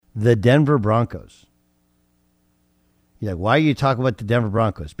the Denver Broncos. You're like, why are you talking about the Denver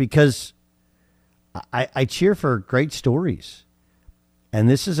Broncos? Because I cheer for great stories. And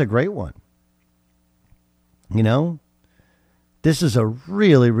this is a great one. You know, this is a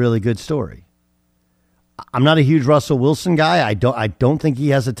really, really good story. I'm not a huge Russell Wilson guy. I don't think he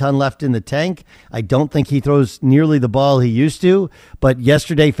has a ton left in the tank. I don't think he throws nearly the ball he used to. But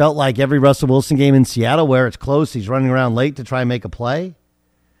yesterday felt like every Russell Wilson game in Seattle where it's close. He's running around late to try and make a play.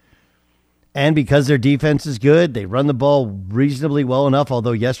 And because their defense is good, they run the ball reasonably well enough,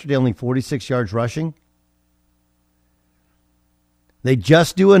 although yesterday only 46 yards rushing. They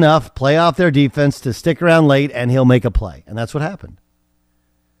just do enough, play off their defense to stick around late, and he'll make a play. And that's what happened.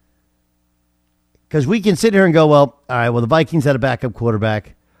 Because we can sit here and go, well, all right, well, the Vikings had a backup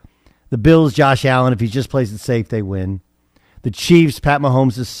quarterback. The Bills, Josh Allen, if he just plays it safe, they win. The Chiefs, Pat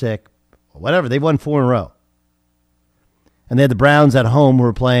Mahomes is sick. Whatever, they've won 4 in a row. And they had the Browns at home who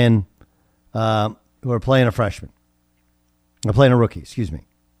were playing a freshman. Or playing a rookie, excuse me.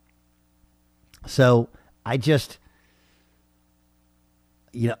 So I just,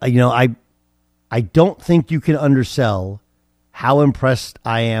 I don't think you can undersell how impressed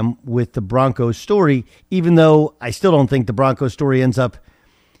I am with the Broncos story, even though I still don't think the Broncos story ends up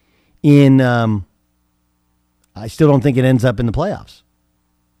in, I still don't think it ends up in the playoffs.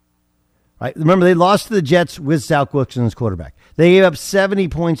 Right? Remember, they lost to the Jets with Zach Wilson as quarterback. They gave up 70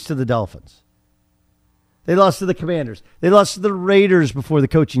 points to the Dolphins. They lost to the Commanders. They lost to the Raiders before the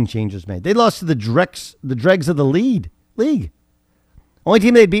coaching change was made. They lost to the dregs of the league. Only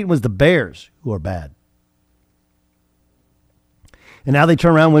team they'd beaten was the Bears, who are bad. And now they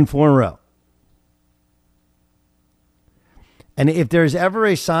turn around and win 4 in a row. And if there's ever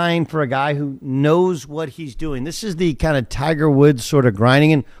a sign for a guy who knows what he's doing, this is the kind of Tiger Woods sort of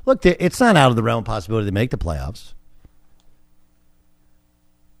grinding. And look, it's not out of the realm of possibility to make the playoffs.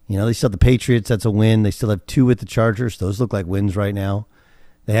 You know, they still have the Patriots. That's a win. They still have 2 with the Chargers. Those look like wins right now.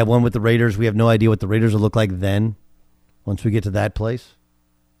 They have 1 with the Raiders. We have no idea what the Raiders will look like then, once we get to that place.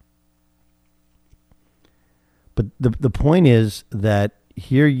 But the point is that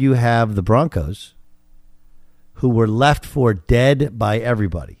here you have the Broncos, who were left for dead by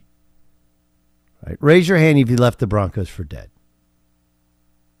everybody. Right? Raise your hand if you left the Broncos for dead.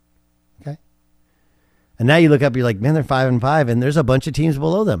 Okay? And now you look up, you're like, man, they're 5-5, and there's a bunch of teams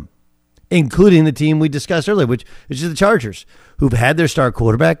below them, including the team we discussed earlier, which is the Chargers, who've had their star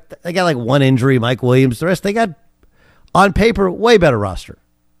quarterback. They got like 1 injury, Mike Williams. The rest, they got, on paper, way better roster.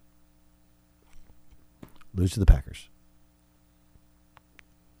 Lose to the Packers.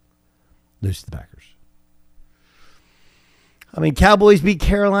 I mean, Cowboys beat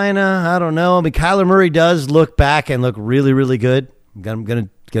Carolina. I don't know. I mean, Kyler Murray does look back and look really, really good. I'm gonna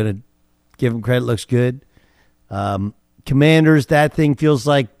give him credit. Looks good. Commanders, that thing feels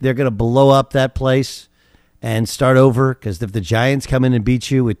like they're gonna blow up that place and start over, because if the Giants come in and beat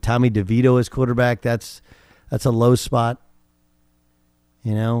you with Tommy DeVito as quarterback, that's a low spot.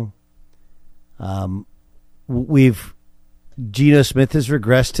 You know. Geno Smith has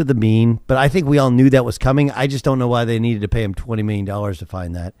regressed to the mean, but I think we all knew that was coming. I just don't know why they needed to pay him $20 million to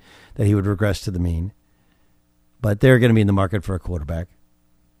find that he would regress to the mean. But they're going to be in the market for a quarterback.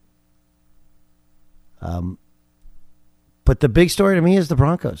 But the big story to me is the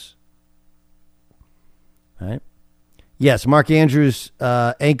Broncos. All right. Yes, Mark Andrews'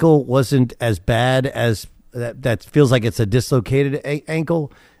 ankle wasn't as bad as that. Feels like it's a dislocated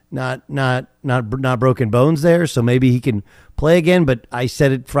ankle. Not broken bones there, so maybe he can play again. But I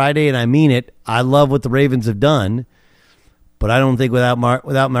said it Friday, and I mean it. I love what the Ravens have done, but I don't think without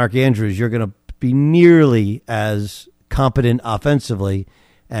Mark Andrews, you're going to be nearly as competent offensively.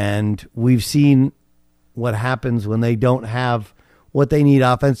 And we've seen what happens when they don't have what they need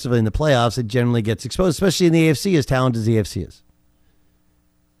offensively in the playoffs. It generally gets exposed, especially in the AFC, as talented as the AFC is.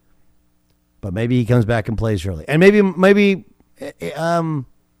 But maybe he comes back and plays early, and maybe.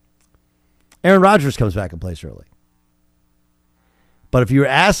 Aaron Rodgers comes back and plays early. But if you were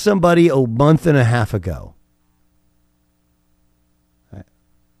asked somebody a month and a half ago,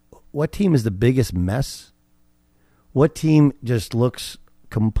 what team is the biggest mess? What team just looks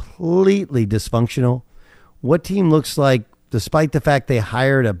completely dysfunctional? What team looks like, despite the fact they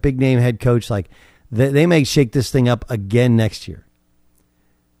hired a big-name head coach, like they may shake this thing up again next year?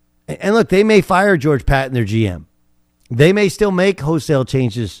 And look, they may fire George Patton, their GM. They may still make wholesale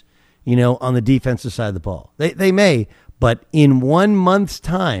changes, on the defensive side of the ball. They may, but in 1 month's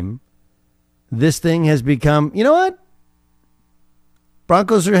time, this thing has become, you know what?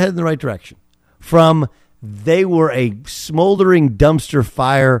 Broncos are heading in the right direction. From they were a smoldering dumpster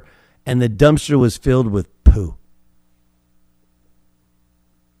fire, and the dumpster was filled with poo.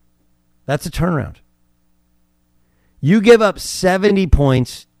 That's a turnaround. You give up 70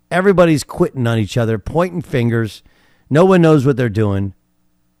 points. Everybody's quitting on each other, pointing fingers. No one knows what they're doing.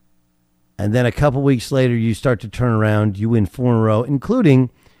 And then a couple weeks later, you start to turn around. You win 4 in a row, including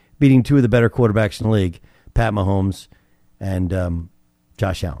beating 2 of the better quarterbacks in the league, Pat Mahomes and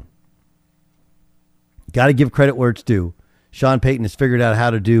Josh Allen. Got to give credit where it's due. Sean Payton has figured out how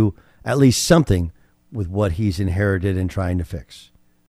to do at least something with what he's inherited and trying to fix.